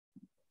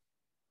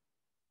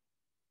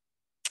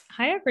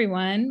Hi,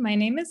 everyone. My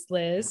name is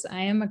Liz.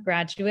 I am a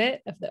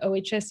graduate of the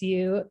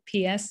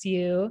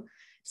OHSU-PSU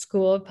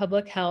School of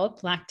Public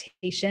Health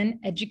Lactation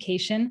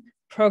Education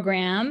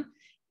program.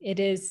 It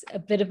is a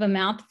bit of a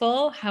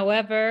mouthful.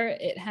 However,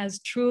 it has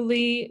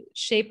truly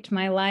shaped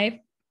my life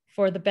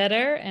for the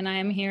better, and I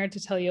am here to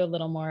tell you a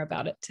little more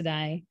about it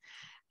today.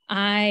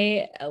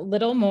 A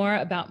little more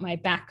about my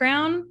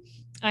background.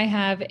 I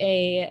have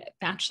a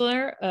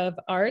Bachelor of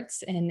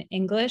Arts in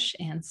English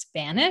and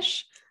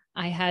Spanish.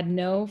 I had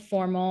no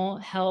formal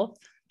health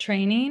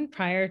training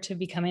prior to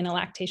becoming a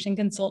lactation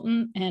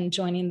consultant and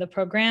joining the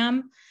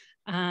program.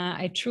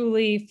 I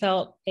truly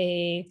felt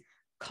a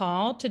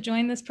call to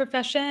join this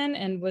profession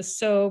and was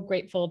so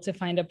grateful to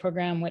find a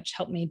program which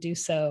helped me do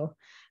so.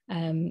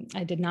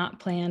 I did not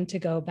plan to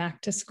go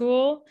back to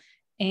school.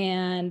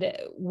 And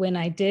when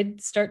I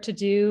did start to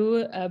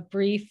do a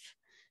brief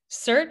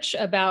search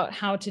about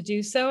how to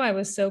do so, I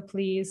was so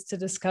pleased to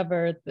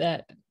discover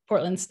that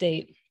Portland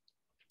State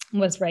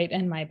was right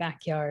in my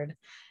backyard.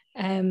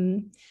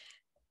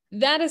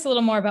 That is a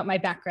little more about my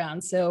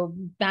background. So,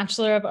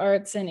 Bachelor of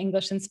Arts in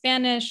English and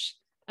Spanish.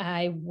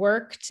 I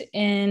worked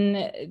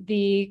in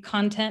the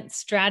content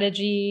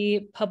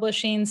strategy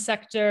publishing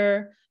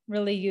sector,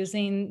 really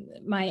using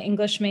my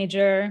English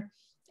major.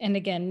 And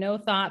again, no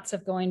thoughts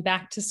of going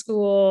back to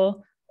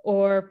school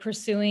or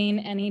pursuing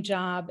any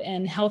job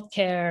in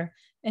healthcare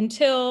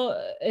until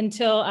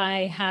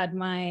I had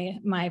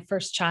my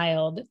first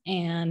child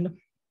and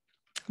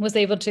was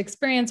able to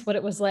experience what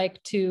it was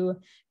like to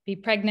be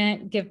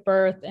pregnant, give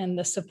birth, and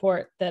the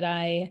support that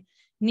I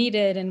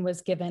needed and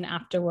was given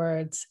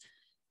afterwards.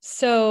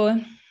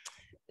 So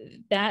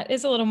that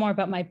is a little more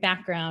about my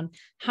background.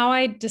 How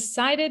I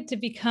decided to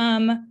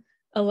become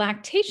a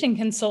lactation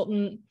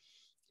consultant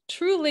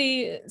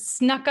truly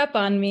snuck up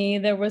on me.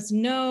 There was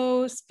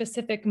no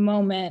specific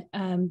moment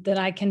that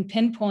I can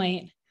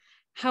pinpoint.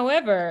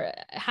 However,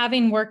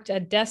 having worked a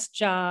desk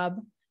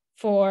job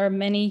for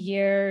many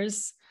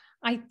years,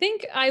 I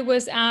think I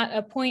was at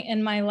a point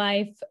in my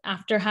life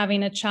after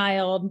having a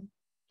child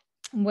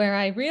where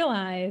I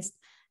realized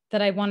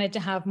that I wanted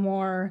to have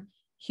more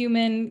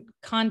human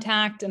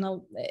contact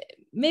and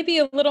maybe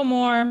a little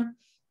more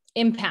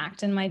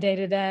impact in my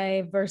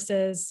day-to-day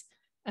versus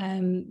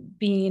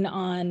being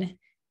on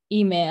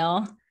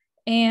email.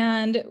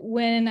 And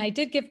when I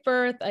did give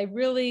birth, I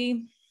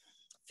really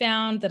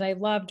found that I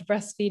loved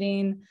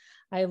breastfeeding.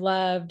 I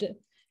loved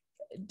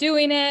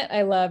doing it.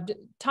 I loved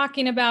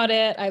talking about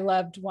it. I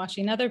loved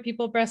watching other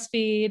people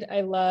breastfeed. I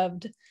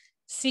loved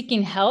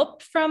seeking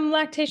help from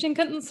lactation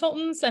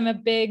consultants. I'm a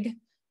big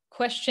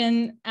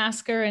question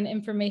asker and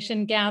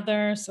information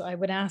gatherer. So I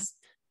would ask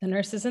the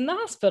nurses in the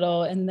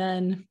hospital, and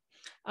then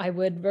I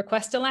would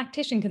request a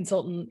lactation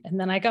consultant. And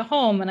then I got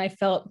home and I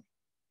felt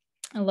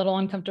a little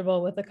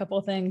uncomfortable with a couple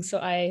of things. So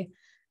I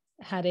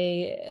had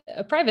a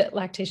private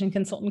lactation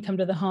consultant come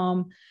to the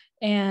home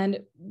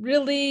and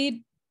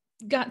really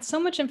got so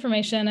much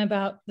information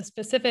about the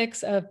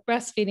specifics of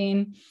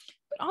breastfeeding,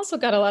 but also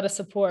got a lot of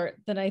support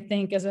that I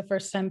think as a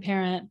first-time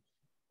parent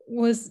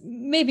was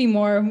maybe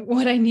more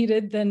what I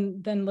needed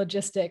than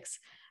logistics.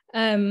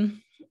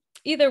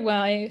 Either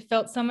way, I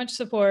felt so much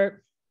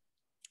support,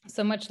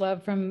 so much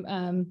love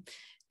from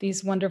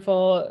these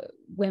wonderful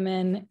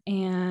women.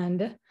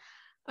 And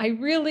I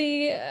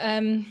really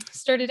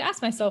started to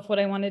ask myself what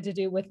I wanted to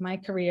do with my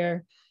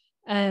career.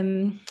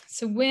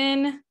 So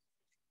when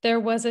there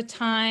was a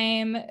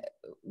time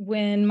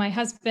when my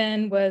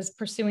husband was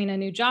pursuing a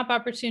new job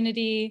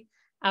opportunity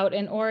out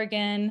in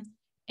Oregon,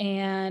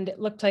 and it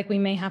looked like we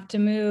may have to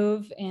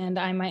move and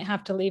I might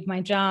have to leave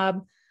my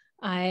job,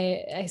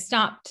 I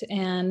stopped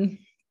and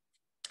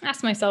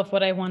asked myself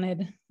what I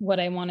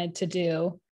wanted to do.